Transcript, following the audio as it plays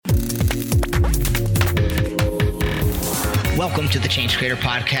Welcome to the Change Creator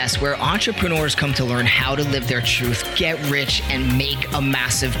Podcast, where entrepreneurs come to learn how to live their truth, get rich, and make a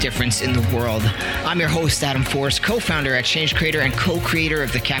massive difference in the world. I'm your host, Adam Forrest, co-founder at Change Creator and co-creator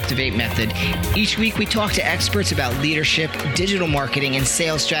of the Captivate Method. Each week, we talk to experts about leadership, digital marketing, and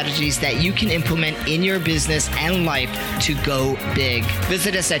sales strategies that you can implement in your business and life to go big.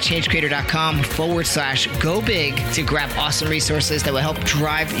 Visit us at changecreator.com/go big to grab awesome resources that will help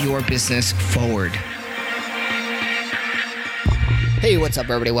drive your business forward. Hey, what's up,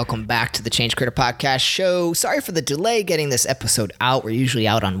 everybody? Welcome back to the Change Creator Podcast show. Sorry for the delay getting this episode out. We're usually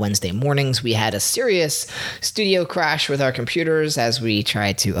out on Wednesday mornings. We had a serious studio crash with our computers as we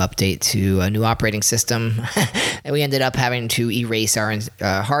tried to update to a new operating system. And we ended up having to erase our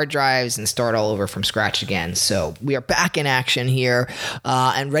hard drives and start all over from scratch again. So we are back in action here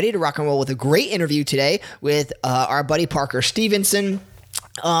and ready to rock and roll with a great interview today with our buddy Parker Stevenson.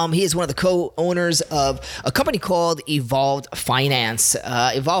 He is one of the co-owners of a company called Evolved Finance.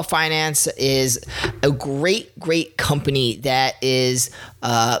 Evolved Finance is a great company that is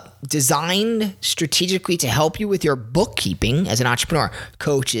designed strategically to help you with your bookkeeping as an entrepreneur,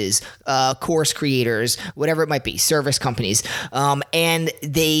 coaches, course creators, whatever it might be, service companies. And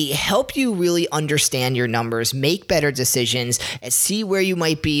they help you really understand your numbers, make better decisions, and see where you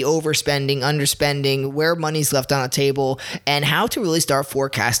might be overspending, underspending, where money's left on the table, and how to really start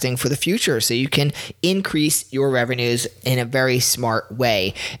forecasting for the future so you can increase your revenues in a very smart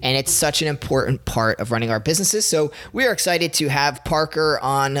way. And it's such an important part of running our businesses. So we are excited to have Parker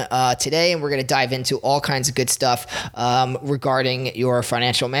on today, and we're going to dive into all kinds of good stuff regarding your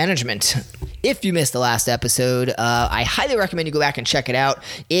financial management. If you missed the last episode, I highly recommend you go back and check it out.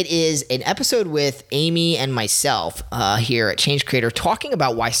 It is an episode with Amy and myself here at Change Creator, talking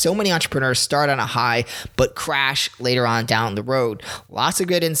about why so many entrepreneurs start on a high but crash later on down the road. Lots of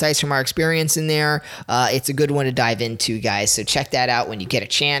good insights from our experience in there. It's a good one to dive into, guys. So check that out when you get a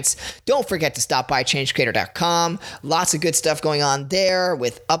chance. Don't forget to stop by changecreator.com. Lots of good stuff going on there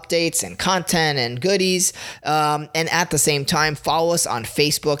with updates and content and goodies. And at the same time, follow us on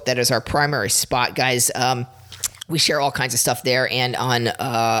Facebook. That is our primary spot, guys. We share all kinds of stuff there and on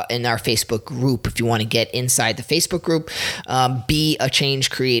in our Facebook group. If you want to get inside the Facebook group, Be a Change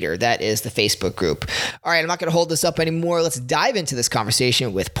Creator. That is the Facebook group. All right, I'm not going to hold this up anymore. Let's dive into this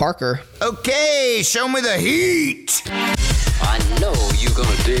conversation with Parker. Okay, show me the heat. I know you're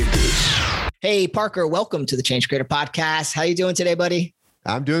going to dig this. Hey, Parker, welcome to the Change Creator Podcast. How you doing today, buddy?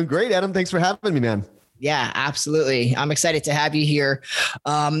 I'm doing great, Adam. Thanks for having me, man. Yeah, absolutely. I'm excited to have you here.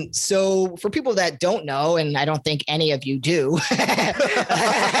 So for people that don't know, and I don't think any of you do,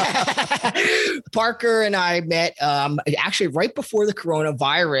 Parker and I met actually right before the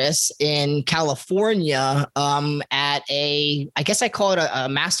coronavirus in California at I guess I call it a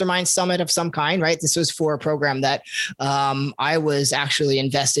mastermind summit of some kind, right? This was for a program that I was actually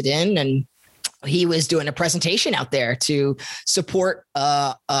invested in, and he was doing a presentation out there to support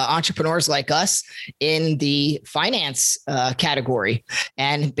entrepreneurs like us in the finance category.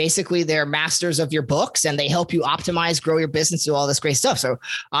 And basically they're masters of your books and they help you optimize, grow your business, do all this great stuff. So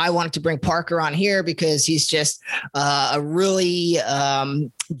I wanted to bring Parker on here because he's just a really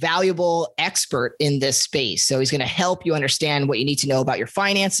valuable expert in this space. So he's going to help you understand what you need to know about your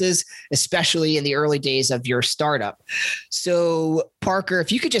finances, especially in the early days of your startup. So Parker,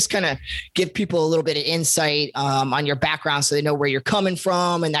 if you could just kind of give people a little bit of insight on your background so they know where you're coming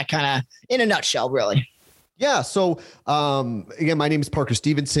from and that kind of in a nutshell, really. Yeah. So again, my name is Parker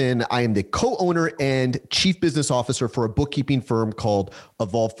Stevenson. I am the co-owner and chief business officer for a bookkeeping firm called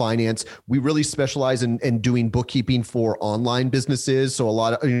Evolved Finance. We really specialize in doing bookkeeping for online businesses. So a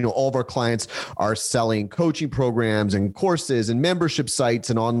lot of, all of our clients are selling coaching programs and courses and membership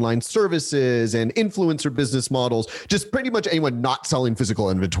sites and online services and influencer business models, just pretty much anyone not selling physical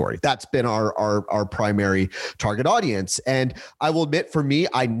inventory. That's been our primary target audience. And I will admit, for me,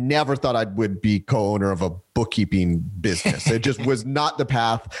 I never thought I would be co-owner of a bookkeeping business. It just was not the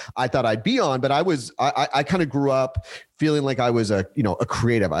path I thought I'd be on, but I kind of grew up feeling like I was a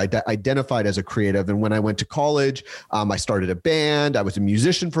creative. I identified as a creative. And when I went to college, I started a band. I was a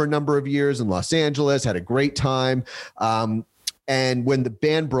musician for a number of years in Los Angeles, had a great time. And when the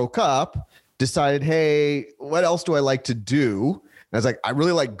band broke up, decided, hey, what else do I like to do? I was like, I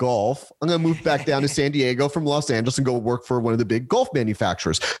really like golf. I'm going to move back down to San Diego from Los Angeles and go work for one of the big golf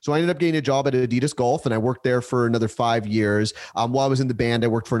manufacturers. So I ended up getting a job at Adidas Golf, and I worked there for another 5 years. While I was in the band, I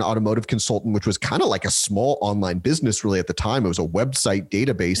worked for an automotive consultant, which was kind of like a small online business really at the time. It was a website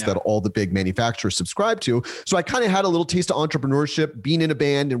database that all the big manufacturers subscribed to. So I kind of had a little taste of entrepreneurship, being in a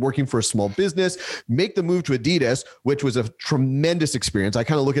band and working for a small business, make the move to Adidas, which was a tremendous experience. I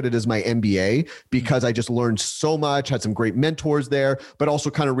kind of look at it as my MBA because I just learned so much, had some great mentors there, but also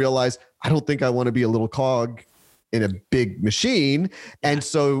kind of realized I don't think I want to be a little cog in a big machine. And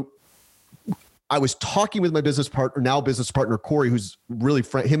so I was talking with my business partner, Corey, who's really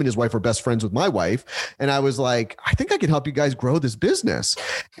him and his wife are best friends with my wife. And I was like, I think I can help you guys grow this business.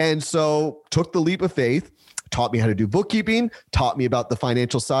 And so took the leap of faith, taught me how to do bookkeeping, taught me about the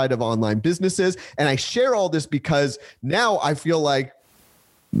financial side of online businesses. And I share all this because now I feel like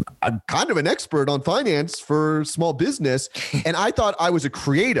I'm kind of an expert on finance for small business. And I thought I was a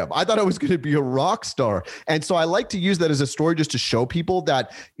creative. I thought I was going to be a rock star. And so I like to use that as a story just to show people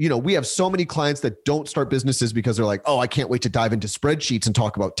that, we have so many clients that don't start businesses because they're like, oh, I can't wait to dive into spreadsheets and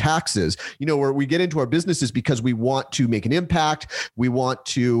talk about taxes. Where we get into our businesses because we want to make an impact. We want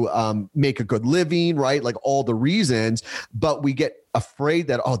to make a good living, right? Like all the reasons, but we get afraid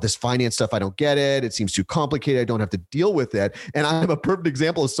that, oh, this finance stuff, I don't get it. It seems too complicated. I don't have to deal with it. And I'm a perfect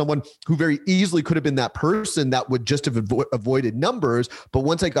example of someone who very easily could have been that person that would just have avoided numbers. But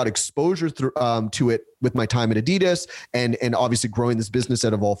once I got exposure to it with my time at Adidas and obviously growing this business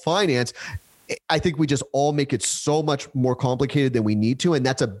at Evolve Finance, I think we just all make it so much more complicated than we need to. And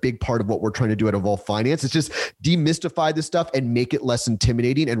that's a big part of what we're trying to do at Evolve Finance. It's just demystify this stuff and make it less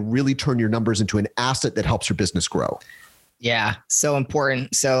intimidating and really turn your numbers into an asset that helps your business grow. Yeah, so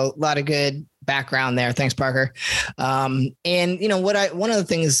important. So a lot of good background there. Thanks, Parker. And one of the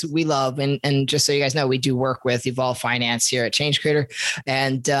things we love, and just so you guys know, we do work with Evolve Finance here at Change Creator.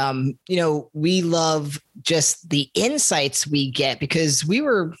 And, we love just the insights we get because we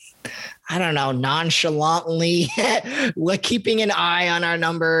were, nonchalantly keeping an eye on our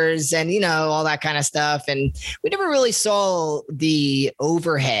numbers and, all that kind of stuff. And we never really saw the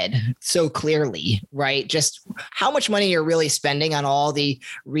overhead so clearly, right? Just how much money you're really spending on all the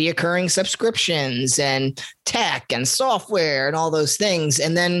reoccurring subscriptions and tech and software and all those things.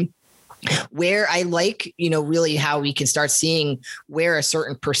 And then where I like, really how we can start seeing where a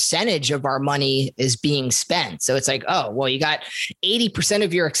certain percentage of our money is being spent. So it's like, oh, well, you got 80%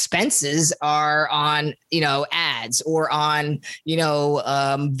 of your expenses are on, ads or on,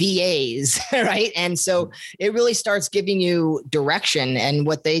 VAs, right? And so it really starts giving you direction. And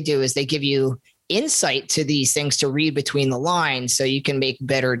what they do is they give you insight to these things to read between the lines so you can make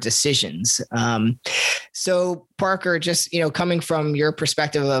better decisions. So Parker, just, coming from your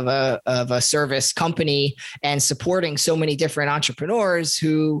perspective of a service company and supporting so many different entrepreneurs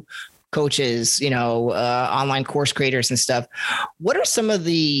who coaches, online course creators and stuff, what are some of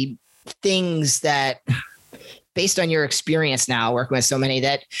the things that, based on your experience now working with so many,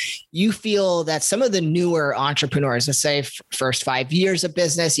 that you feel that some of the newer entrepreneurs, let's say first 5 years of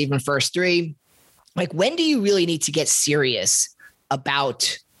business, even first 3, like when do you really need to get serious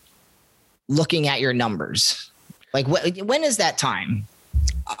about looking at your numbers? Like when is that time?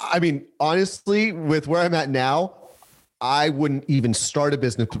 I mean, honestly, with where I'm at now, I wouldn't even start a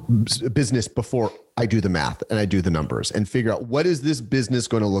business before I do the math and I do the numbers and figure out what is this business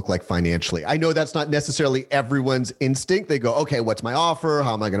going to look like financially. I know that's not necessarily everyone's instinct. They go, okay, what's my offer?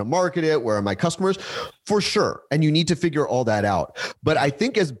 How am I going to market it? Where are my customers? For sure. And you need to figure all that out. But I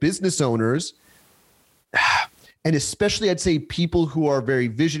think as business owners, and especially I'd say people who are very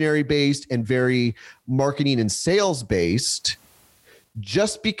visionary based and very marketing and sales based,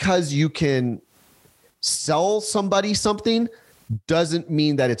 just because you can sell somebody something doesn't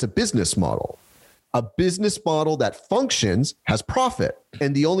mean that it's a business model. A business model that functions has profit.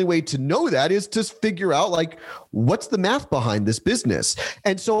 And the only way to know that is to figure out like, what's the math behind this business?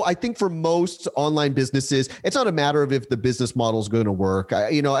 And so I think for most online businesses, it's not a matter of if the business model is going to work.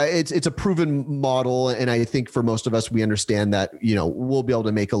 It's a proven model. And I think for most of us, we understand that, we'll be able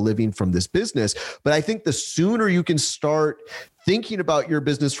to make a living from this business. But I think the sooner you can start thinking about your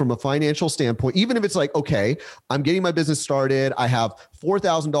business from a financial standpoint, even if it's like, okay, I'm getting my business started. I have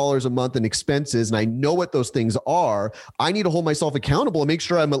 $4,000 a month in expenses and I know what those things are. I need to hold myself accountable and make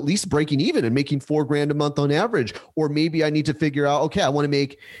sure I'm at least breaking even and making $4,000 a month on average. Or maybe I need to figure out, okay, I want to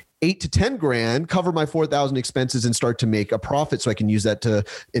make 8 to 10 grand, cover my 4,000 expenses and start to make a profit so I can use that to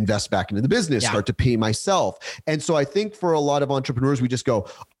invest back into the business, start to pay myself. And so I think for a lot of entrepreneurs, we just go,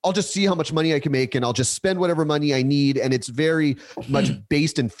 I'll just see how much money I can make and I'll just spend whatever money I need. And it's very much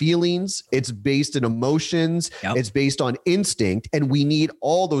based in feelings. It's based in emotions. Yep. It's based on instinct. And we need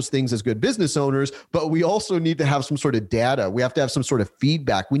all those things as good business owners, but we also need to have some sort of data. We have to have some sort of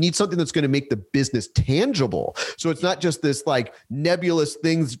feedback. We need something that's going to make the business tangible. So it's not just this like nebulous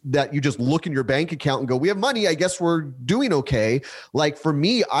things that you just look in your bank account and go, we have money, I guess we're doing okay. Like for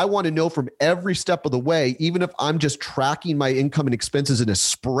me, I want to know from every step of the way, even if I'm just tracking my income and expenses in a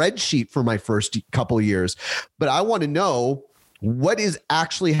spreadsheet for my first couple of years, but I want to know what is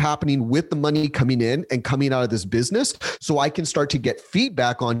actually happening with the money coming in and coming out of this business so I can start to get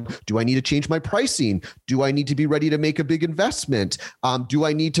feedback on, do I need to change my pricing? Do I need to be ready to make a big investment? Do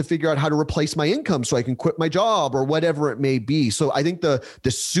I need to figure out how to replace my income so I can quit my job or whatever it may be? So I think the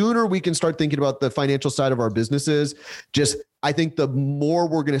sooner we can start thinking about the financial side of our businesses, I think the more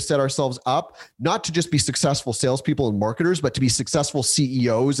we're going to set ourselves up, not to just be successful salespeople and marketers, but to be successful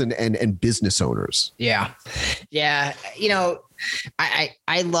CEOs and business owners. Yeah. Yeah.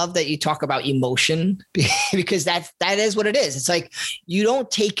 I love that you talk about emotion because that is what it is. It's like, you don't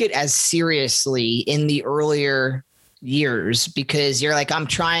take it as seriously in the earlier years because you're like, I'm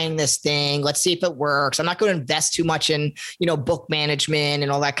trying this thing. Let's see if it works. I'm not going to invest too much in, book management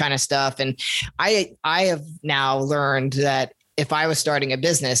and all that kind of stuff. And I have now learned that if I was starting a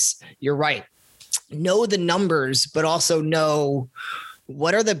business, you're right. Know the numbers, but also know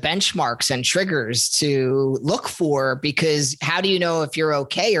what are the benchmarks and triggers to look for, because how do you know if you're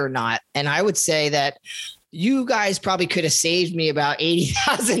okay or not? And I would say that you guys probably could have saved me about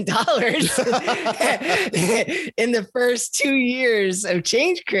 $80,000 in the first 2 years of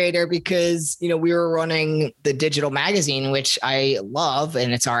Change Creator because, we were running the digital magazine, which I love,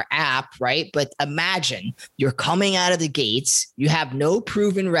 and it's our app, right? But imagine you're coming out of the gates, you have no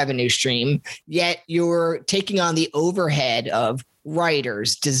proven revenue stream, yet you're taking on the overhead of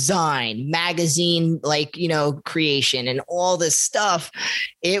writers, design, magazine, creation and all this stuff.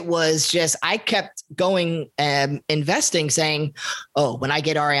 It was just, I kept going investing saying, oh, when I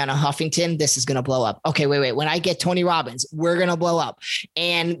get Arianna Huffington, this is going to blow up. Okay, wait. When I get Tony Robbins, we're going to blow up.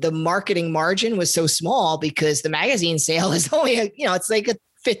 And the marketing margin was so small because the magazine sale is only, it's like a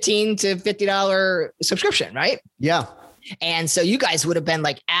 $15 to $50 subscription, right? Yeah. And so you guys would have been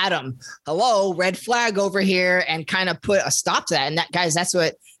like, Adam, hello, red flag over here, and kind of put a stop to that. And that's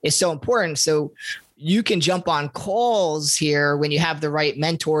what is so important. So you can jump on calls here when you have the right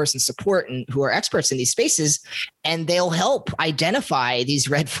mentors and support and who are experts in these spaces, and they'll help identify these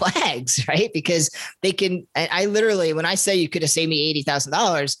red flags, right? Because they can, I literally, when I say you could have saved me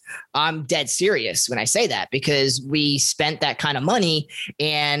 $80,000, I'm dead serious when I say that, because we spent that kind of money.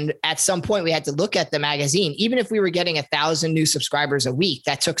 And at some point we had to look at the magazine, even if we were getting 1,000 new subscribers a week,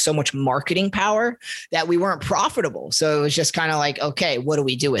 that took so much marketing power that we weren't profitable. So it was just kind of like, okay, what do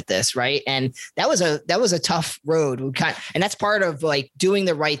we do with this? Right. And that was a tough road. And that's part of like doing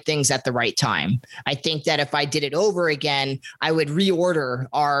the right things at the right time. I think that if I did it over again, I would reorder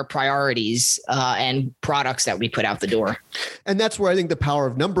our priorities and products that we put out the door. And that's where I think the power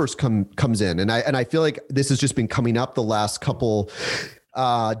of numbers comes in. And I feel like this has just been coming up the last couple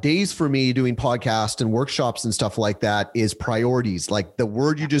days for me doing podcasts and workshops and stuff like that is priorities. Like the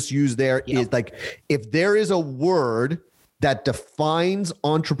word you just used there is like, if there is a word that defines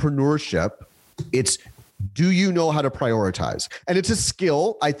entrepreneurship, it's, do you know how to prioritize? And it's a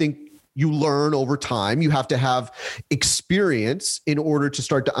skill, I think, you learn over time. You have to have experience in order to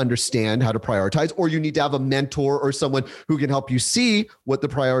start to understand how to prioritize, or you need to have a mentor or someone who can help you see what the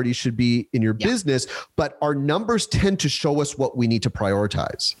priorities should be in your business. But our numbers tend to show us what we need to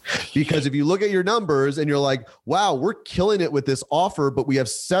prioritize, because if you look at your numbers and you're like, wow, we're killing it with this offer, but we have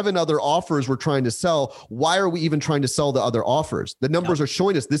 7 other offers we're trying to sell. Why are we even trying to sell the other offers? The numbers are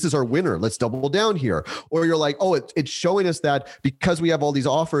showing us this is our winner. Let's double down here. Or you're like, oh, it's showing us that because we have all these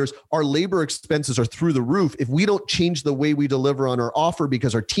offers, our labor expenses are through the roof. If we don't change the way we deliver on our offer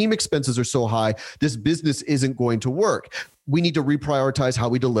because our team expenses are so high, this business isn't going to work. We need to reprioritize how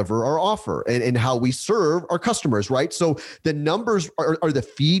we deliver our offer and how we serve our customers, right? So the numbers are the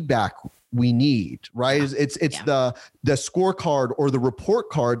feedback we need, right? It's the scorecard or the report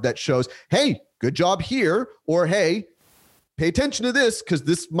card that shows, hey, good job here, or hey, pay attention to this because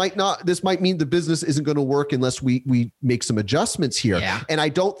this might mean the business isn't going to work unless we make some adjustments here. Yeah. And I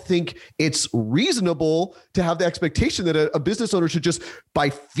don't think it's reasonable to have the expectation that a business owner should just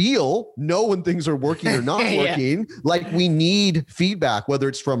by feel know when things are working or not working. Like we need feedback, whether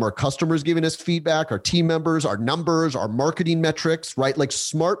it's from our customers giving us feedback, our team members, our numbers, our marketing metrics, right? Like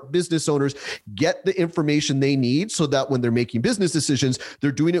smart business owners get the information they need so that when they're making business decisions,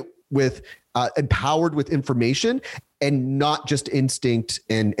 they're doing it with empowered with information and not just instinct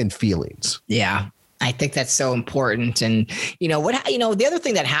and feelings. Yeah. I think that's so important. And, the other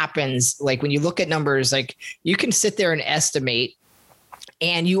thing that happens, like when you look at numbers, like you can sit there and estimate,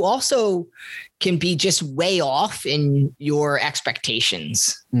 and you also can be just way off in your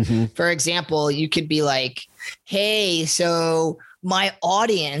expectations. Mm-hmm. For example, you could be like, hey, so my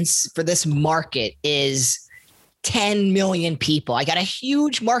audience for this market is 10 million people. I got a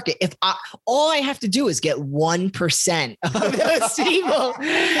huge market. All I have to do is get 1% of those people.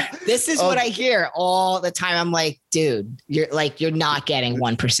 This is what I hear all the time. I'm like, dude, you're not getting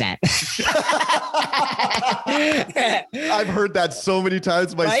 1%. I've heard that so many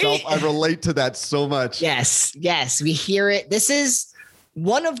times myself. Right? I relate to that so much. Yes, we hear it. This is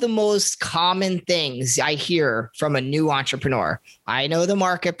one of the most common things I hear from a new entrepreneur. I know the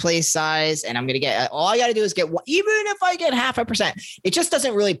marketplace size, and I'm going to get, all I got to do is get, even if I get 0.5%, it just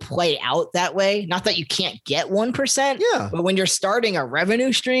doesn't really play out that way. Not that you can't get 1%, but when you're starting a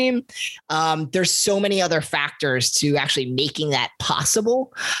revenue stream, there's so many other factors to actually making that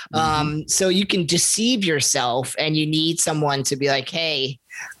possible. So you can deceive yourself, and you need someone to be like, hey,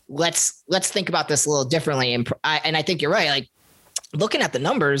 let's think about this a little differently. And I think you're right. Like, looking at the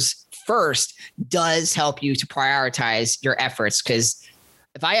numbers first does help you to prioritize your efforts. Because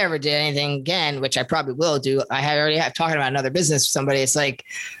if I ever did anything again, which I probably will do, I already have talking about another business with somebody. It's like,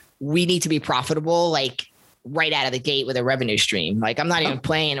 we need to be profitable, like right out of the gate with a revenue stream. Like, I'm not even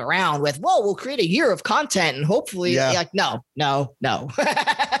playing around with, we'll create a year of content and hopefully like, no. Well,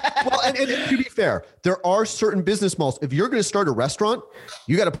 and to be fair, there are certain business models. If you're going to start a restaurant,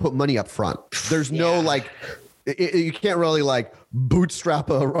 you got to put money up front. There's no you can't really like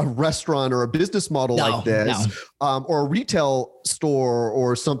bootstrap a restaurant or a business model like this, or a retail store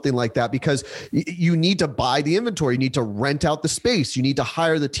or something like that, because you need to buy the inventory. You need to rent out the space. You need to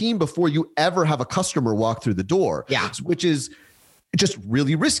hire the team before you ever have a customer walk through the door, which is just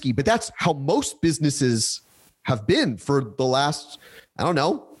really risky. But that's how most businesses have been for the last,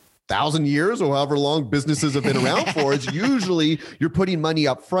 1,000 years or however long businesses have been around for. Is usually you're putting money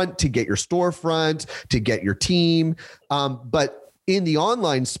up front to get your storefront, to get your team. But in the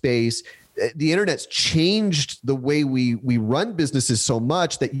online space, the internet's changed the way we run businesses so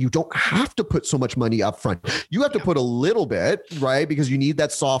much that you don't have to put so much money up front. You have to put a little bit, right? Because you need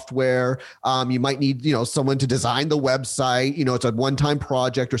that software. You might need, someone to design the website, it's a one-time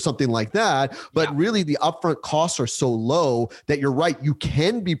project or something like that. But really the upfront costs are so low that you're right. You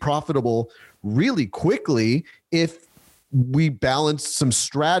can be profitable really quickly if we balance some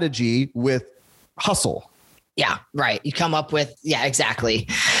strategy with hustle. Yeah, right. You come up with, exactly.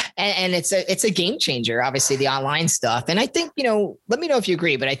 And it's a game changer, obviously, the online stuff. And I think, let me know if you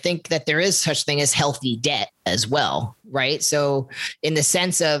agree, but I think that there is such thing as healthy debt as well, right? So in the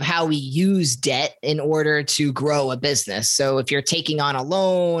sense of how we use debt in order to grow a business. So if you're taking on a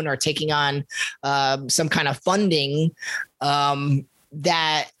loan or taking on some kind of funding,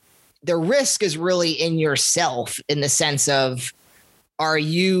 that the risk is really in yourself, in the sense of, are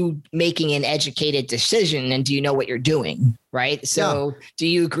you making an educated decision, and do you know what you're doing? Right. So do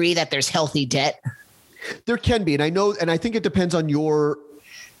you agree that there's healthy debt? There can be. And I think it depends on your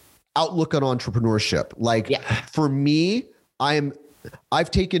outlook on entrepreneurship. Like for me, I've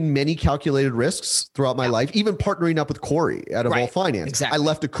taken many calculated risks throughout my life, even partnering up with Corey at Evolve Finance. Exactly. I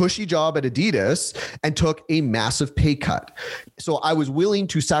left a cushy job at Adidas and took a massive pay cut. So I was willing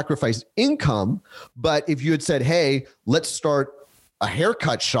to sacrifice income. But if you had said, hey, let's start a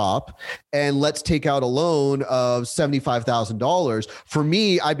haircut shop and let's take out a loan of $75,000. For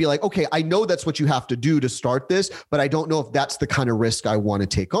me, I'd be like, okay, I know that's what you have to do to start this, but I don't know if that's the kind of risk I want to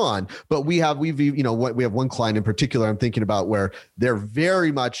take on. But we have one client in particular I'm thinking about where they're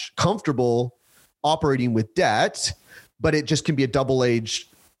very much comfortable operating with debt, but it just can be a double-edged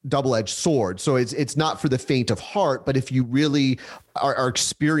sword. So it's not for the faint of heart, but if you really are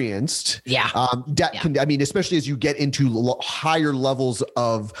experienced, debt can, especially as you get into higher levels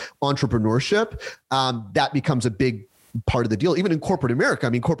of entrepreneurship, that becomes a big part of the deal. Even in corporate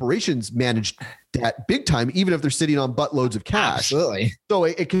America, corporations manage debt big time, even if they're sitting on buttloads of cash. Absolutely. So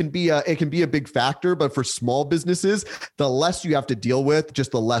it can be a big factor, but for small businesses, the less you have to deal with,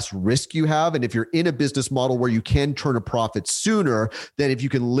 just the less risk you have. And if you're in a business model where you can turn a profit sooner, then if you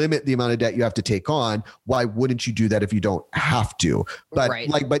can limit the amount of debt you have to take on, why wouldn't you do that if you don't have to? But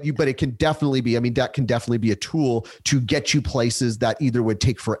but it can definitely be, debt can definitely be a tool to get you places that either would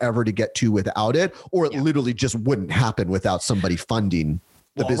take forever to get to without it, or it literally just wouldn't happen without somebody funding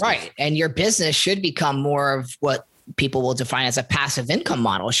the business. Right. And your business should become more of what people will define as a passive income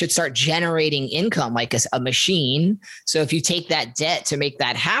model. It should start generating income like a machine. So if you take that debt to make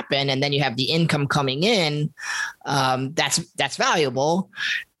that happen, and then you have the income coming in, that's valuable.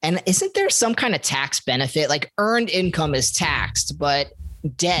 And isn't there some kind of tax benefit? Like earned income is taxed, but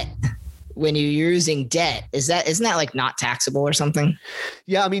debt, when you're using debt, isn't that like not taxable or something?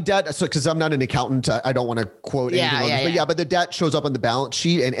 Yeah, I mean, debt. So, because I'm not an accountant, I don't want to quote anything on this, but the debt shows up on the balance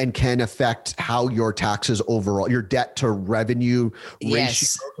sheet and can affect how your taxes overall, your debt to revenue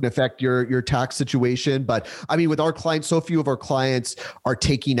ratio can affect your tax situation. But I mean, with our clients, so few of our clients are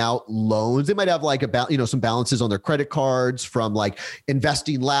taking out loans. They might have like some balances on their credit cards from like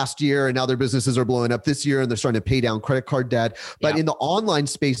investing last year, and now their businesses are blowing up this year, and they're starting to pay down credit card debt. But in the online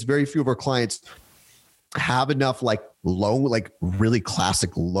space, very few of our clients have enough like really classic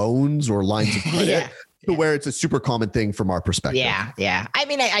loans or lines of credit to where it's a super common thing from our perspective. Yeah. I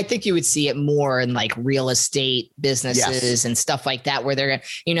mean, I think you would see it more in like real estate businesses and stuff like that, where they're,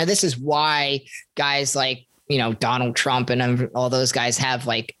 this is why guys like, Donald Trump and all those guys have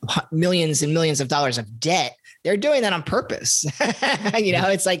like millions and millions of dollars of debt. They're doing that on purpose.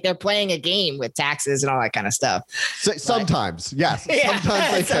 It's like they're playing a game with taxes and all that kind of stuff. So, sometimes, yes.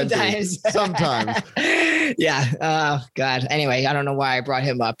 Sometimes. Yeah. Oh God. Anyway, I don't know why I brought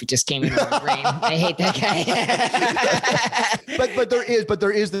him up. It just came into my brain. I hate that guy. but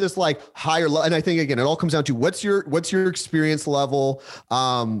there is this like higher level. And I think again, it all comes down to what's your experience level?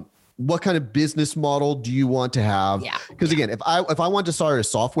 What kind of business model do you want to have? Because again, if I want to start a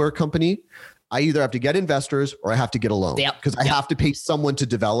software company, I either have to get investors or I have to get a loan because I have to pay someone to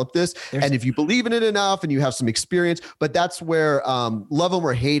develop this. And if you believe in it enough and you have some experience, but that's where love them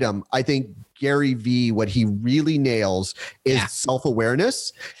or hate them, I think Gary Vee, what he really nails is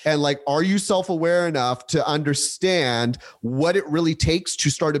self-awareness. And like, are you self-aware enough to understand what it really takes to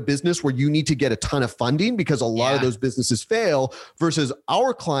start a business where you need to get a ton of funding because a lot of those businesses fail versus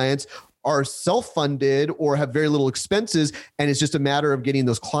our clients are self-funded or have very little expenses. And it's just a matter of getting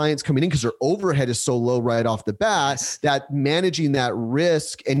those clients coming in because their overhead is so low right off the bat that managing that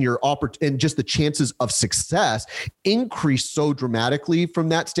risk and and just the chances of success increase so dramatically from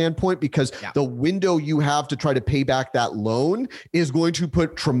that standpoint because the window you have to try to pay back that loan is going to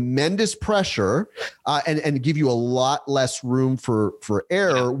put tremendous pressure and give you a lot less room for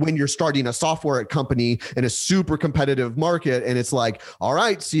error when you're starting a software company in a super competitive market. And it's like, all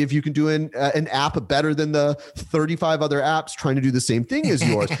right, see if you can do an app better than the 35 other apps trying to do the same thing as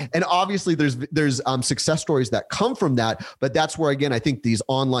yours. And obviously there's success stories that come from that. But that's where, again, I think these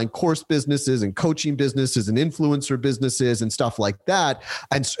online course businesses and coaching businesses and influencer businesses and stuff like that,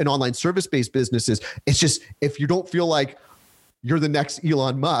 and online service-based businesses, it's just, if you don't feel like you're the next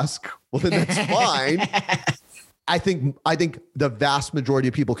Elon Musk, well, then that's fine. I think the vast majority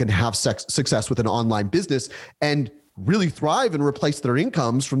of people can have success with an online business and really thrive and replace their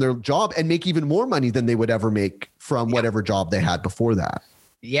incomes from their job and make even more money than they would ever make from whatever job they had before that.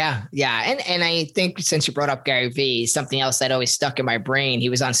 Yeah. And I think since you brought up Gary Vee, something else that always stuck in my brain, he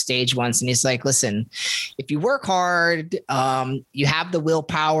was on stage once and he's like, listen, if you work hard, you have the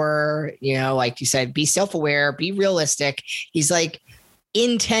willpower, like you said, be self-aware, be realistic. He's like,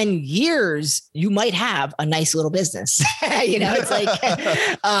 in 10 years, you might have a nice little business. It's like,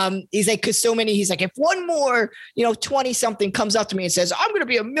 he's like, he's like, if one more, 20 something comes up to me and says, I'm going to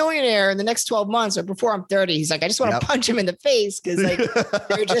be a millionaire in the next 12 months or before I'm 30, he's like, I just want to punch him in the face. Cause like,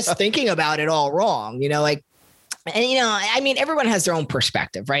 they're just thinking about it all wrong, and everyone has their own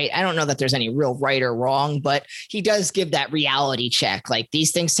perspective, right? I don't know that there's any real right or wrong, but he does give that reality check. Like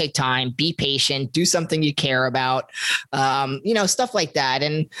these things take time, be patient, do something you care about, stuff like that.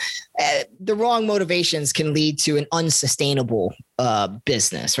 And the wrong motivations can lead to an unsustainable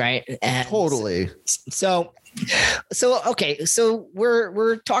business, right? And totally. So okay. So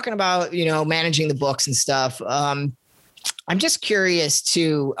we're talking about, managing the books and stuff. I'm just curious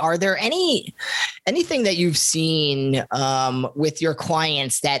too, are there anything that you've seen with your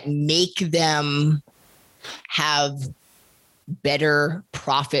clients that make them have better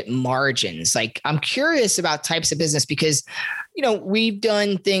profit margins? Like, I'm curious about types of business because, we've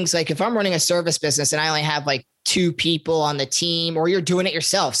done things like if I'm running a service business and I only have like 2 people on the team, or you're doing it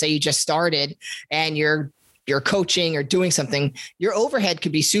yourself, say you just started and you're coaching or doing something, your overhead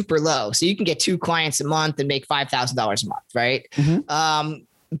could be super low. So you can get 2 clients a month and make $5,000 a month. Right. Mm-hmm.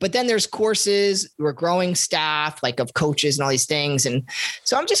 But then there's courses, we're growing staff like of coaches and all these things. And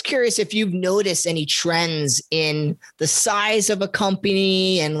so I'm just curious if you've noticed any trends in the size of a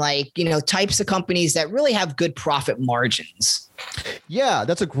company and like, types of companies that really have good profit margins. Yeah,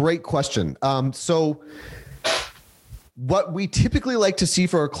 that's a great question. So what we typically like to see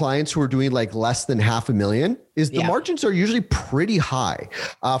for our clients who are doing like less than $500,000 is the margins are usually pretty high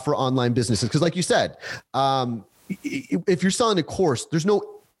for online businesses. Cause like you said, if you're selling a course, there's no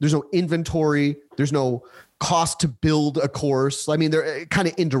inventory, there's no cost to build a course. I mean, they're kind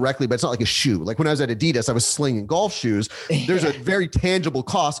of indirectly, but it's not like a shoe. Like when I was at Adidas, I was slinging golf shoes. There's a very tangible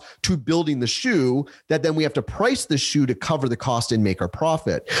cost to building the shoe that then we have to price the shoe to cover the cost and make our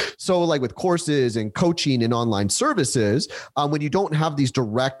profit. So like with courses and coaching and online services, when you don't have these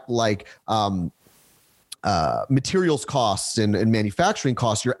direct materials costs and manufacturing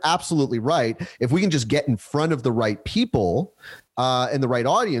costs, you're absolutely right. If we can just get in front of the right people and the right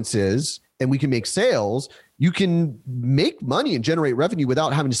audiences, and we can make sales, you can make money and generate revenue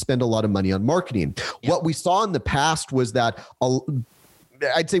without having to spend a lot of money on marketing. Yep. What we saw in the past was that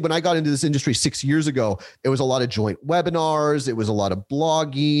I'd say when I got into this industry 6 years ago, it was a lot of joint webinars. It was a lot of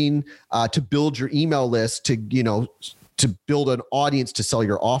blogging to build your email list, to build an audience to sell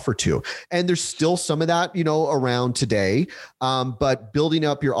your offer to. And there's still some of that, around today. But building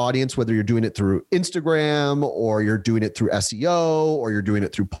up your audience, whether you're doing it through Instagram or you're doing it through SEO or you're doing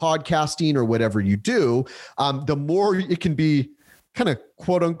it through podcasting or whatever you do, the more it can be kind of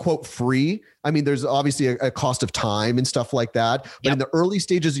quote unquote free. I mean, there's obviously a cost of time and stuff like that. But in the early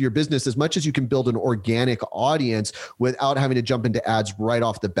stages of your business, as much as you can build an organic audience without having to jump into ads right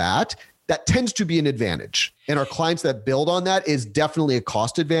off the bat, that tends to be an advantage. And our clients that build on that is definitely a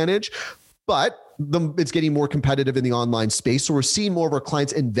cost advantage, but it's getting more competitive in the online space. So we're seeing more of our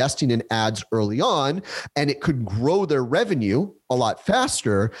clients investing in ads early on, and it could grow their revenue a lot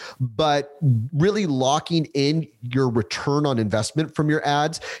faster, but really locking in your return on investment from your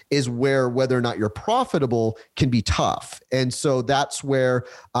ads is where whether or not you're profitable can be tough. And so that's where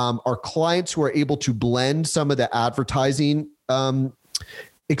our clients who are able to blend some of the advertising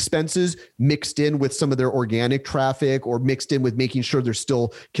expenses mixed in with some of their organic traffic, or mixed in with making sure they're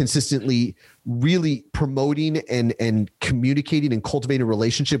still consistently really promoting and communicating and cultivating a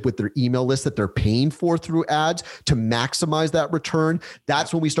relationship with their email list that they're paying for through ads to maximize that return.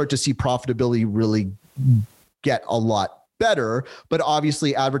 That's when we start to see profitability really get a lot better. But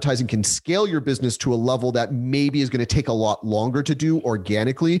obviously advertising can scale your business to a level that maybe is going to take a lot longer to do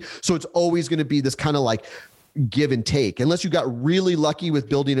organically. So it's always going to be this kind of like give and take, unless you got really lucky with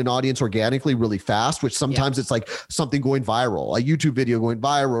building an audience organically really fast, which sometimes it's like something going viral, a YouTube video going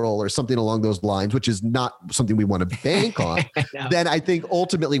viral or something along those lines, which is not something we want to bank on. No. Then I think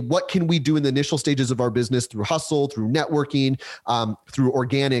ultimately, what can we do in the initial stages of our business through hustle, through networking, through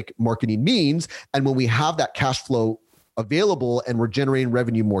organic marketing means? And when we have that cash flow available and we're generating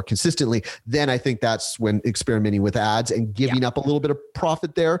revenue more consistently, then I think that's when experimenting with ads and giving up a little bit of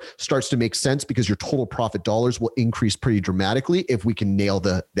profit there starts to make sense, because your total profit dollars will increase pretty dramatically if we can nail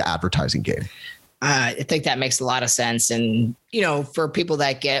the advertising game. I think that makes a lot of sense. And, for people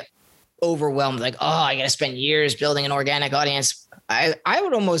that get overwhelmed, like, oh, I got to spend years building an organic audience, I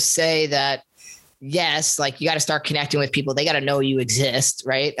would almost say that, yes, like you got to start connecting with people. They got to know you exist,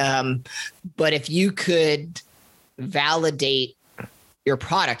 right? But if you could validate your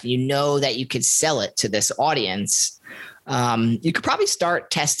product, that you could sell it to this audience, you could probably start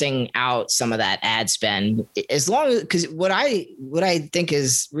testing out some of that ad spend, as long as, because what I think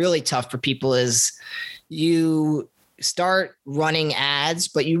is really tough for people is you start running ads,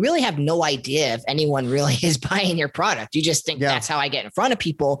 but you really have no idea if anyone really is buying your product. You just think that's how I get in front of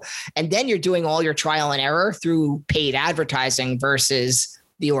people. And then you're doing all your trial and error through paid advertising versus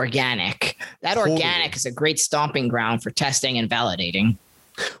the organic. That organic is a great stomping ground for testing and validating.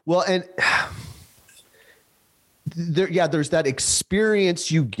 Well, and there's that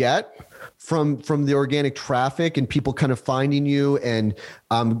experience you get from the organic traffic and people kind of finding you and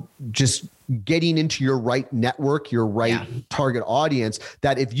just getting into your right network, your right target audience,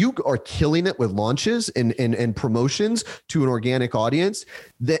 that if you are killing it with launches and promotions to an organic audience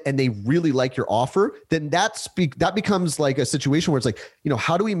and they really like your offer, then that becomes like a situation where it's like,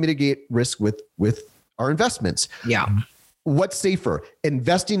 how do we mitigate risk with our investments? Yeah. What's safer,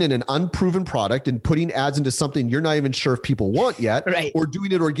 investing in an unproven product and putting ads into something you're not even sure if people want yet, right, or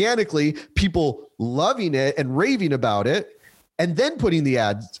doing it organically, people loving it and raving about it, and then putting the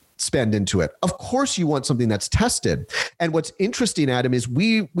ads spend into it? Of course you want something that's tested. And what's interesting, Adam, is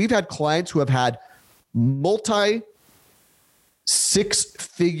we've had clients who have had multi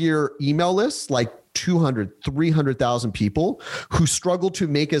six-figure email lists, like 200, 300,000 people, who struggle to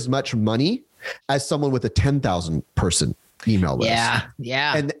make as much money as someone with a 10,000 person email list.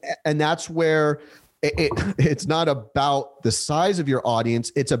 Yeah. And that's where it's not about the size of your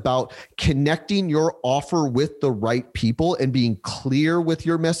audience. It's about connecting your offer with the right people and being clear with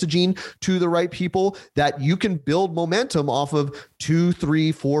your messaging to the right people, that you can build momentum off of 2,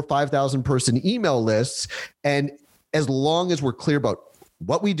 3, 4, 5,000 person email lists. And as long as we're clear about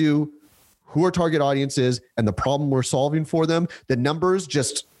what we do, who our target audience is, and the problem we're solving for them, the numbers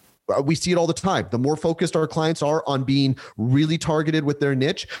just, we see it all the time. The more focused our clients are on being really targeted with their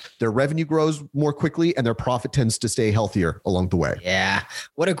niche, their revenue grows more quickly and their profit tends to stay healthier along the way. Yeah.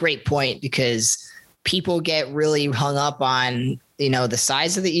 What a great point, because people get really hung up on, the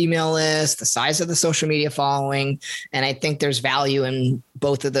size of the email list, the size of the social media following. And I think there's value in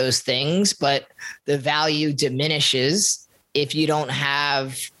both of those things, but the value diminishes if you don't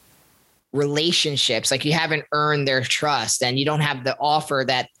have relationships, like you haven't earned their trust and you don't have the offer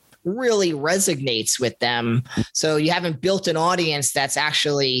that really resonates with them. So you haven't built an audience that's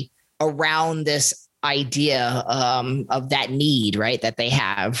actually around this idea of that need, right, that they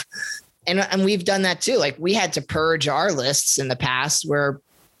have. And we've done that too. Like we had to purge our lists in the past where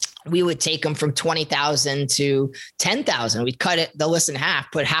we would take them from 20,000 to 10,000. We'd cut the list in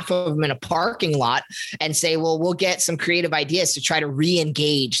half, put half of them in a parking lot and say, well, we'll get some creative ideas to try to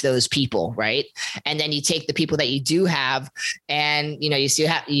re-engage those people. Right. And then you take the people that you do have and, you see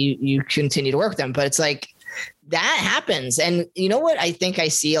you continue to work with them, but it's like that happens. And you know what I think I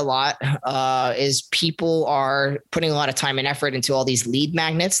see a lot is people are putting a lot of time and effort into all these lead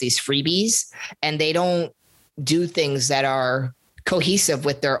magnets, these freebies, and they don't do things that are cohesive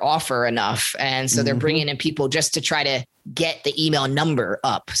with their offer enough. And so they're bringing in people just to try to get the email number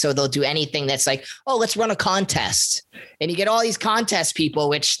up. So they'll do anything that's like, oh, let's run a contest. And you get all these contest people,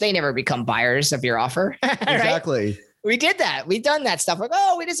 which they never become buyers of your offer. Exactly. Right? We did that. We've done that stuff. Like,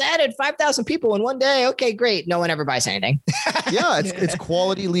 oh, we just added 5,000 people in one day. Okay, great. No one ever buys anything. Yeah, it's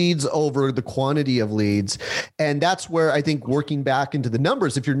quality leads over the quantity of leads. And that's where I think working back into the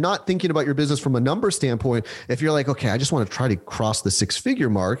numbers, if you're not thinking about your business from a number standpoint, if you're like, okay, I just want to try to cross the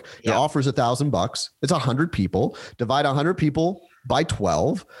 6-figure mark, your offer is $1,000. It's 100 people. Divide 100 people by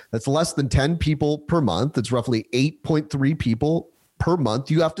 12. That's less than 10 people per month. It's roughly 8.3 people per month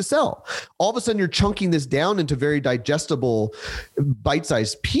you have to sell. All of a sudden you're chunking this down into very digestible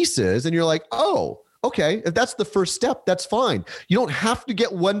bite-sized pieces. And you're like, oh, okay, if that's the first step, that's fine. You don't have to get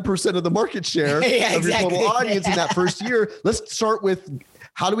 1% of the market share of your total audience in that first year. Let's start with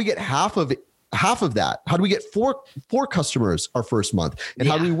how do we get half of that? How do we get four customers our first month? And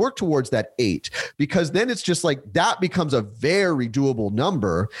how do we work towards that 8? Because then it's just like that becomes a very doable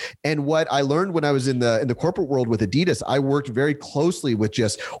number. And what I learned when I was in the corporate world with Adidas, I worked very closely with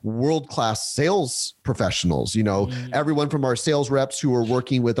just world-class sales professionals, everyone from our sales reps who are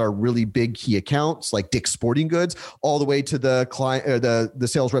working with our really big key accounts like Dick's Sporting Goods, all the way to the client or the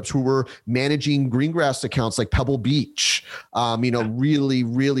sales reps who were managing green grass accounts like Pebble Beach, really,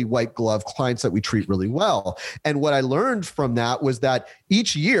 really white glove clients that we treat really well. And what I learned from that was that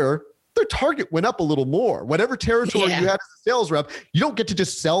each year their target went up a little more. Whatever territory you had as a sales rep, you don't get to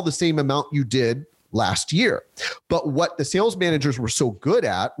just sell the same amount you did last year. But what the sales managers were so good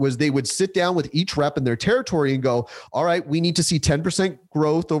at was they would sit down with each rep in their territory and go, all right, we need to see 10%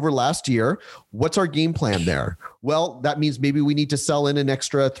 growth over last year. What's our game plan there? Well, that means maybe we need to sell in an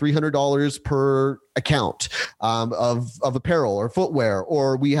extra $300 per account of apparel or footwear,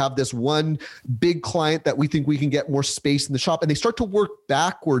 or we have this one big client that we think we can get more space in the shop. And they start to work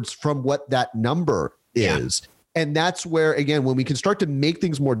backwards from what that number is. And that's where, again, when we can start to make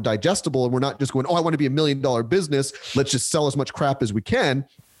things more digestible and we're not just going, oh, I want to be $1 million business, let's just sell as much crap as we can,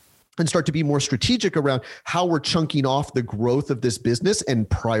 and start to be more strategic around how we're chunking off the growth of this business and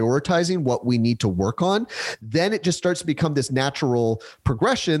prioritizing what we need to work on, then it just starts to become this natural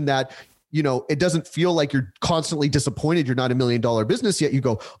progression that, it doesn't feel like you're constantly disappointed you're not $1 million business yet. You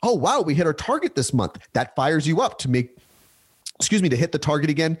go, oh, wow, we hit our target this month. That fires you up to hit the target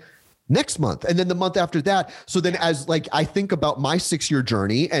again next month. And then the month after that. So then as I think about my 6-year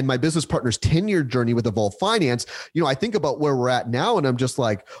journey and my business partner's 10-year journey with Evolve Finance, I think about where we're at now and I'm just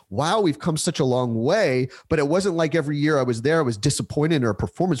like, wow, we've come such a long way. But it wasn't like every year I was there, I was disappointed in our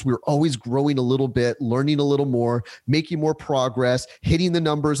performance. We were always growing a little bit, learning a little more, making more progress, hitting the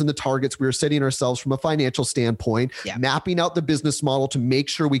numbers and the targets we were setting ourselves from a financial standpoint, mapping out the business model to make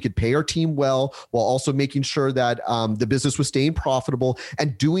sure we could pay our team well, while also making sure that the business was staying profitable,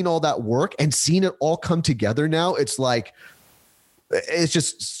 and doing all that work and seeing it all come together now. It's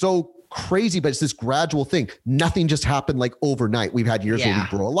just so crazy, but it's this gradual thing. Nothing just happened like overnight. We've had years where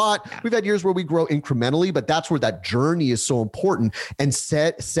we grow a lot. We've had years where we grow incrementally, but that's where that journey is so important, and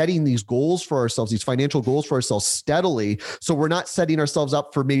setting these goals for ourselves, these financial goals for ourselves steadily. So we're not setting ourselves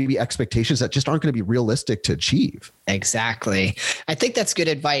up for maybe expectations that just aren't going to be realistic to achieve. Exactly. I think that's good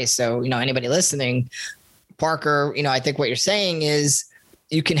advice. So, anybody listening, Parker, I think what you're saying is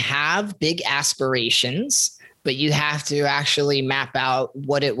you can have big aspirations, but you have to actually map out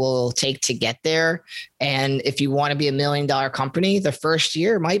what it will take to get there. And if you want to be $1 million company, the first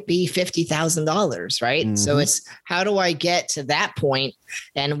year might be $50,000, right? Mm-hmm. So it's, how do I get to that point?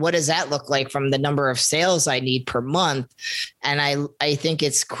 And what does that look like from the number of sales I need per month? And I think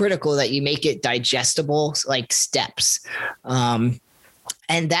it's critical that you make it digestible, like steps. And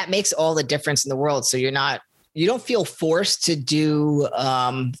that makes all the difference in the world. So you don't feel forced to do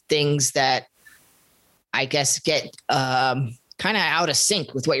things that, I guess, get kind of out of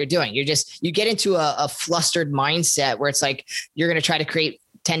sync with what you're doing. You get into a flustered mindset where it's like, you're going to try to create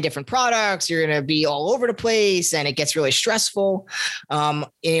 10 different products. You're going to be all over the place and it gets really stressful.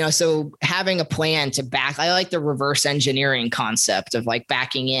 So having a plan to back, I like the reverse engineering concept of like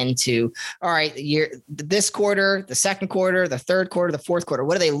backing into, all right, this quarter, the second quarter, the third quarter, the fourth quarter,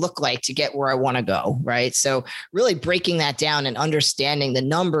 what do they look like to get where I want to go? Right. So really breaking that down and understanding the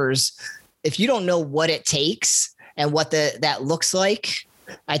numbers. If you don't know what it takes and what that looks like,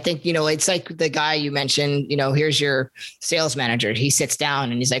 I think, it's like the guy you mentioned, here's your sales manager. He sits down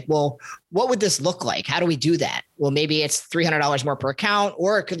and he's like, well, what would this look like? How do we do that? Well, maybe it's $300 more per account,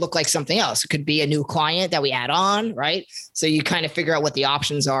 or it could look like something else. It could be a new client that we add on, right? So you kind of figure out what the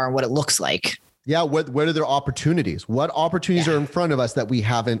options are and what it looks like. Yeah. What are their opportunities? What opportunities are in front of us that we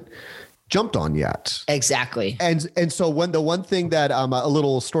haven't jumped on yet? Exactly. And so the one thing that a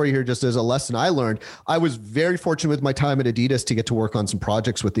little story here, just as a lesson I learned, I was very fortunate with my time at Adidas to get to work on some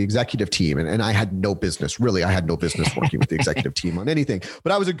projects with the executive team. And I had no business, really. I had no business working with the executive team on anything,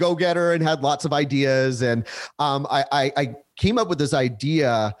 but I was a go-getter and had lots of ideas. And I came up with this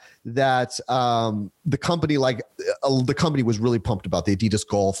idea that the company was really pumped about. The Adidas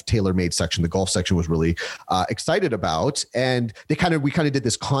Golf TaylorMade section, the golf section was really excited about. And we kind of did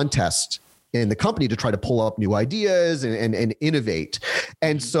this contest in the company to try to pull up new ideas and innovate.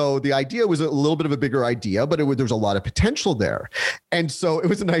 And so the idea was a little bit of a bigger idea, but there was a lot of potential there. And so it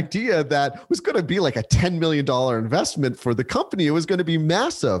was an idea that was going to be like a $10 million investment for the company. It was going to be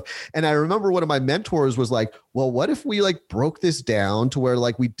massive. And I remember one of my mentors was like, well, what if we like broke this down to where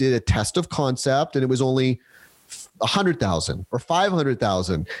like we did a test of concept and it was only 100,000 or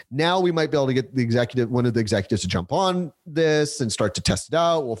 500,000. Now we might be able to get one of the executives to jump on this and start to test it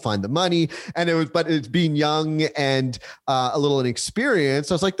out. We'll find the money. But it's being young and a little inexperienced.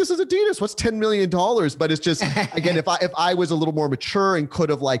 I was like, this is Adidas. What's $10 million? But it's just, again, if I was a little more mature and could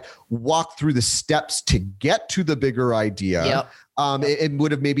have like walked through the steps to get to the bigger idea, yep. It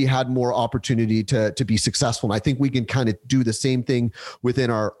would have maybe had more opportunity to be successful. And I think we can kind of do the same thing within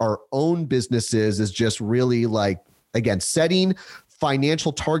our own businesses, is just really like, again, setting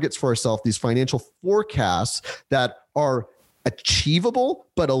financial targets for ourselves, these financial forecasts that are achievable,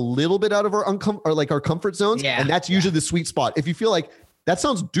 but a little bit out of our comfort zones. Yeah. And that's usually the sweet spot. If you feel like that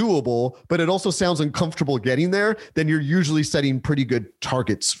sounds doable, but it also sounds uncomfortable getting there, then you're usually setting pretty good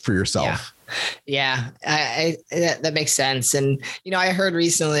targets for yourself. Yeah, that makes sense. And, I heard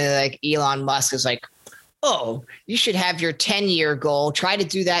recently like Elon Musk is like, oh, you should have your 10-year goal. Try to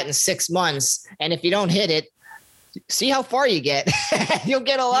do that in 6 months. And if you don't hit it, see how far you get. You'll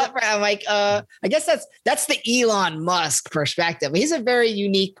get a lot. I'm like, I guess that's the Elon Musk perspective. He's a very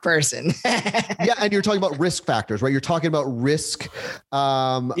unique person. Yeah. And you're talking about risk factors, right? You're talking about risk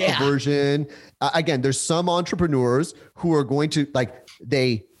aversion. Again, there's some entrepreneurs who are going to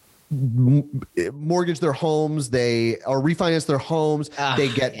they mortgage their homes, or refinance their homes. They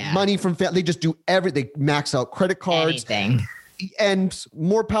get money from they just do everything. They max out credit cards. Anything. And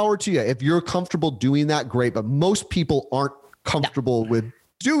more power to you. If you're comfortable doing that, great. But most people aren't comfortable with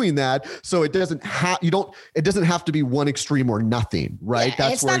doing that. So it doesn't have to be one extreme or nothing, right? Yeah,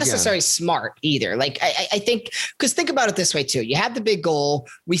 that's it's not necessarily smart either. Like I think, because think about it this way too. You have the big goal.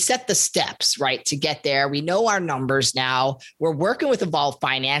 We set the steps, right, to get there. We know our numbers now. We're working with Evolve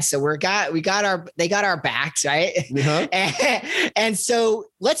Finance. So they got our backs, right? Uh-huh. And so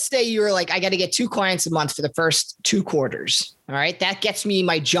let's say you're like, I got to get 2 clients a month for the first 2 quarters. All right. That gets me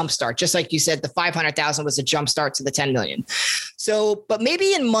my jump start. Just like you said, the 500,000 was a jump start to the 10 million. So, but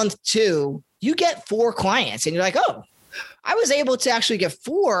maybe in month 2, you get 4 clients and you're like, oh, I was able to actually get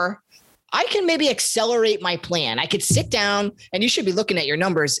 4. I can maybe accelerate my plan. I could sit down, and you should be looking at your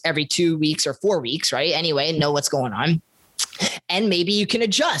numbers every 2 weeks or 4 weeks, right? Anyway, and know what's going on. And maybe you can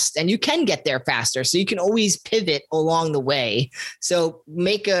adjust and you can get there faster. So you can always pivot along the way. So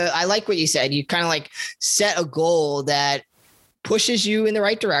I like what you said. You kind of like set a goal that pushes you in the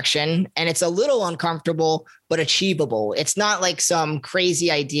right direction, and it's a little uncomfortable, but achievable. It's not like some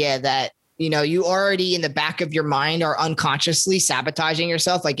crazy idea that, you already in the back of your mind are unconsciously sabotaging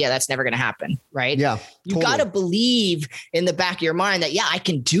yourself. Like, yeah, that's never going to happen. Right. Yeah. You got to believe in the back of your mind that, yeah, I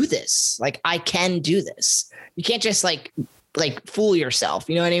can do this. Like, I can do this. You can't just like fool yourself.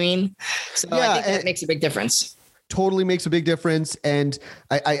 You know what I mean? So yeah, I think that makes a big difference. Totally makes a big difference. And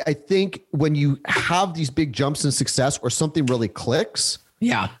I think when you have these big jumps in success or something really clicks,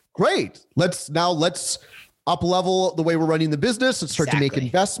 yeah, great. Let's up level the way we're running the business and start to make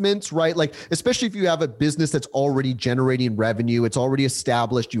investments, right? Like, especially if you have a business that's already generating revenue, it's already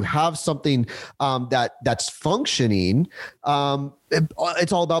established, you have something that's functioning.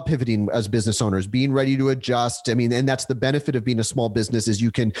 It's all about pivoting as business owners, being ready to adjust. I mean, and that's the benefit of being a small business is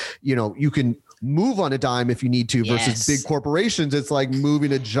you can move on a dime if you need to versus big corporations. It's like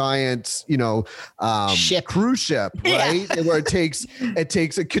moving a giant, cruise ship, right? Yeah. Where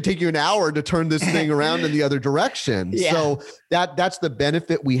it could take you an hour to turn this thing around in the other direction. Yeah. So that's the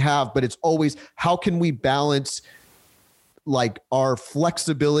benefit we have, but it's always, how can we balance like our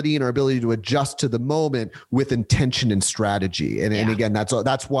flexibility and our ability to adjust to the moment with intention and strategy. And again,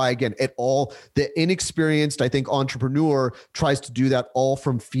 that's why, again, the inexperienced, I think, entrepreneur tries to do that all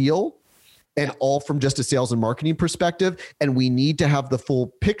from feel and all from just a sales and marketing perspective. And we need to have the full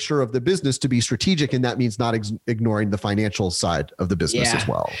picture of the business to be strategic. And that means not ignoring the financial side of the business as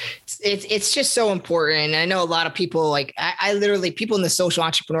well. It's just so important. I know a lot of people, like I literally, people in the social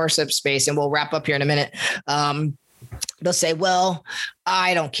entrepreneurship space, and we'll wrap up here in a minute. They'll say, well,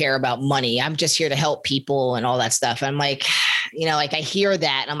 I don't care about money. I'm just here to help people and all that stuff. And I'm like, like I hear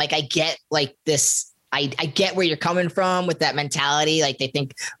that. And I'm like, I get like this. I get where you're coming from with that mentality. Like they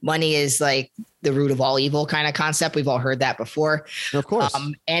think money is like the root of all evil kind of concept. We've all heard that before. Of course.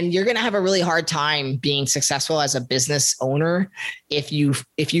 And you're going to have a really hard time being successful as a business owner if you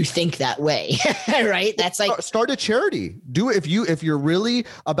think that way, right? That's like start a charity. Do it. If you're really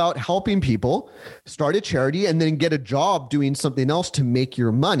about helping people, start a charity and then get a job doing something else to make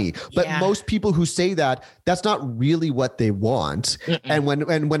your money. But most people who say that, that's not really what they want. Mm-mm.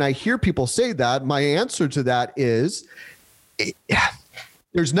 And when I hear people say that, my answer to that is,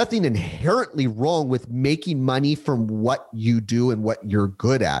 there's nothing inherently wrong with making money from what you do and what you're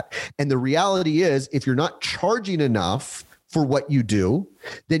good at. And the reality is, if you're not charging enough for what you do,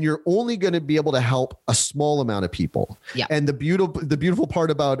 then you're only going to be able to help a small amount of people. Yeah. And the beautiful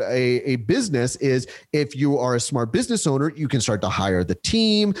part about a business is if you are a smart business owner, you can start to hire the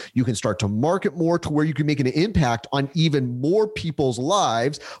team, you can start to market more to where you can make an impact on even more people's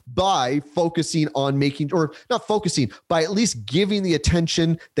lives by focusing on by at least giving the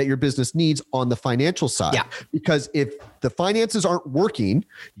attention that your business needs on the financial side. Yeah. Because if the finances aren't working,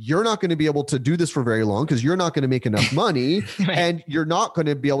 you're not going to be able to do this for very long because you're not going to make enough money right. And you're not going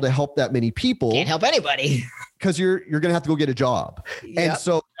to be able to help that many people. Can't help anybody. Because you're going to have to go get a job. Yep. And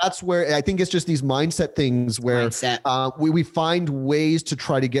so that's where I think it's just these mindset things where we find ways to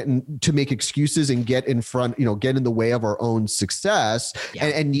try to to make excuses and get in front, get in the way of our own success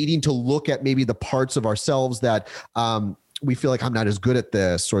and needing to look at maybe the parts of ourselves that, we feel like I'm not as good at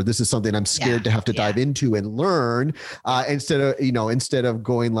this, or this is something I'm scared to have to dive into and learn, instead of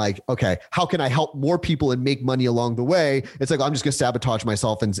going like, okay, how can I help more people and make money along the way? It's like, I'm just going to sabotage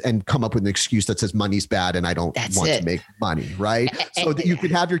myself and come up with an excuse that says money's bad and I don't want to make money. Right. So that you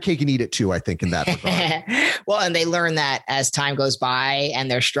could have your cake and eat it too, I think, in that regard. Well, and they learn that as time goes by and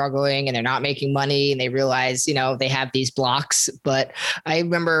they're struggling and they're not making money and they realize, they have these blocks. But I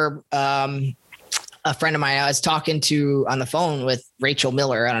remember, a friend of mine I was talking to on the phone with Rachel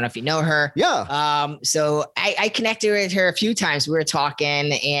Miller. I don't know if you know her. Yeah. So I connected with her a few times. We were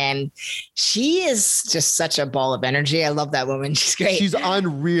talking and she is just such a ball of energy. I love that woman. She's great. She's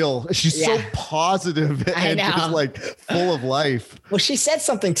unreal. She's so positive and just like full of life. Well, she said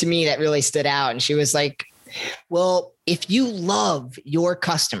something to me that really stood out. And she was like, well, if you love your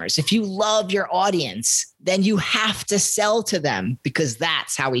customers, if you love your audience, then you have to sell to them because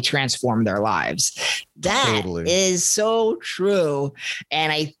that's how we transform their lives. That is so true.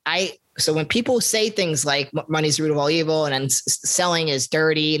 And so when people say things like money's the root of all evil and then selling is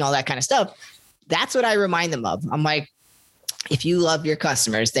dirty and all that kind of stuff, that's what I remind them of. I'm like, if you love your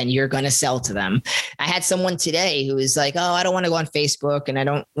customers, then you're going to sell to them. I had someone today who was like, oh, I don't want to go on Facebook and I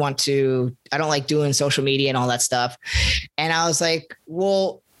don't like doing social media and all that stuff. And I was like,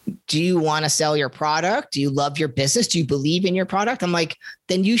 well, do you want to sell your product? Do you love your business? Do you believe in your product? I'm like,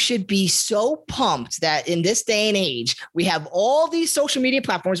 then you should be so pumped that in this day and age, we have all these social media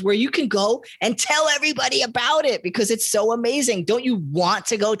platforms where you can go and tell everybody about it because it's so amazing. Don't you want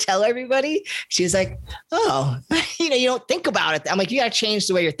to go tell everybody? She's like, oh, you don't think about it. I'm like, you got to change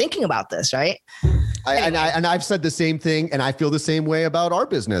the way you're thinking about this, right? I've said the same thing, and I feel the same way about our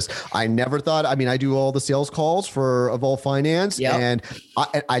business. I never thought, I do all the sales calls for Evolve Finance, and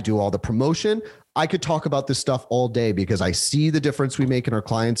I do all the promotion. I could talk about this stuff all day because I see the difference we make in our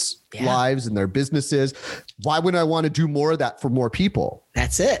clients' lives and their businesses. Why wouldn't I want to do more of that for more people?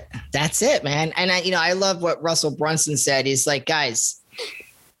 That's it, man. And I love what Russell Brunson said. He's like, guys,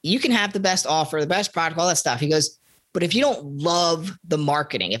 you can have the best offer, the best product, all that stuff. He goes, but if you don't love the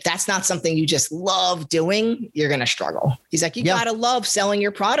marketing, if that's not something you just love doing, you're going to struggle. He's like, you got to love selling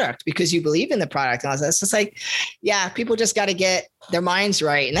your product because you believe in the product. And it's just like, people just got to get their minds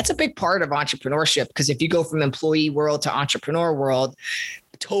right. And that's a big part of entrepreneurship, because if you go from employee world to entrepreneur world,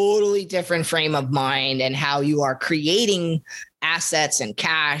 totally different frame of mind and how you are creating assets and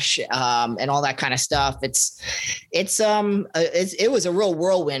cash and all that kind of stuff. It was a real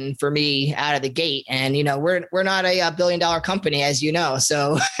whirlwind for me out of the gate. And, we're not a $1 billion company, as you know.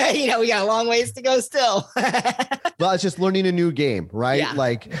 So, we got a long ways to go still. Well, it's just learning a new game, right? Yeah.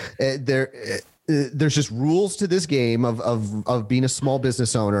 Like there's just rules to this game of being a small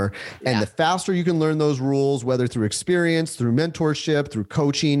business owner. And the faster you can learn those rules, whether through experience, through mentorship, through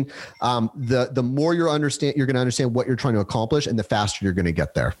coaching, the more you're going to understand what you're trying to accomplish, and the faster you're going to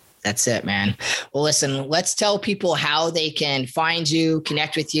get there. That's it, man. Well, listen, let's tell people how they can find you,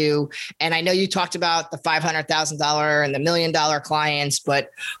 connect with you. And I know you talked about the $500,000 and the $1 million clients,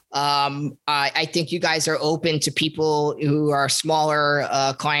 but I think you guys are open to people who are smaller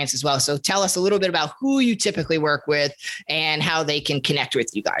clients as well. So tell us a little bit about who you typically work with and how they can connect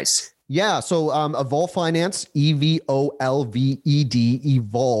with you guys. Yeah. So Evolve Finance, EVOLVED,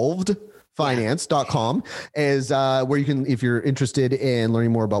 Evolved. Finance.com is where you can, if you're interested in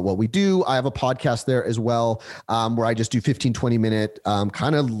learning more about what we do. I have a podcast there as well, where I just do 15-20 minute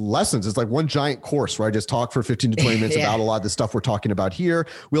kind of lessons. It's like one giant course where I just talk for 15 to 20 minutes about a lot of the stuff we're talking about here.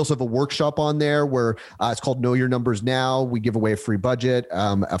 We also have a workshop on there where it's called Know Your Numbers Now. We give away a free budget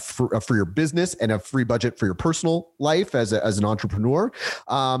for your business and a free budget for your personal life as an entrepreneur.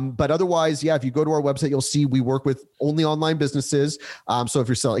 But otherwise, if you go to our website, you'll see we work with only online businesses. So if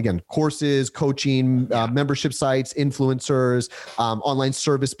you're selling, again, courses, coaching, membership sites, influencers, online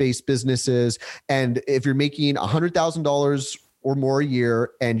service-based businesses. And if you're making $100,000 or more a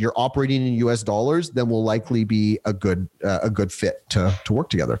year and you're operating in US dollars, then we'll likely be a good fit to work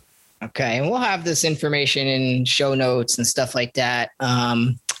together. Okay. And we'll have this information in show notes and stuff like that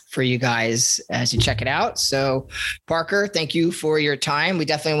for you guys as you check it out. So Parker, thank you for your time. We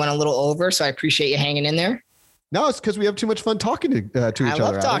definitely went a little over, so I appreciate you hanging in there. No, it's because we have too much fun talking to each other. I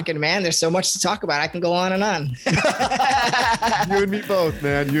love talking, man. There's so much to talk about. I can go on and on. You and me both,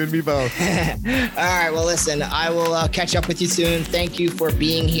 man. You and me both. All right. Well, listen, I will catch up with you soon. Thank you for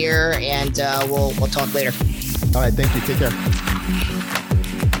being here, and we'll talk later. All right. Thank you. Take care.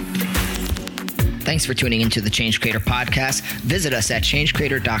 Thanks for tuning into the Change Creator podcast. Visit us at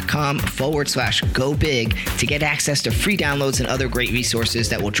changecreator.com/go big to get access to free downloads and other great resources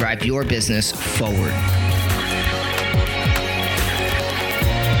that will drive your business forward.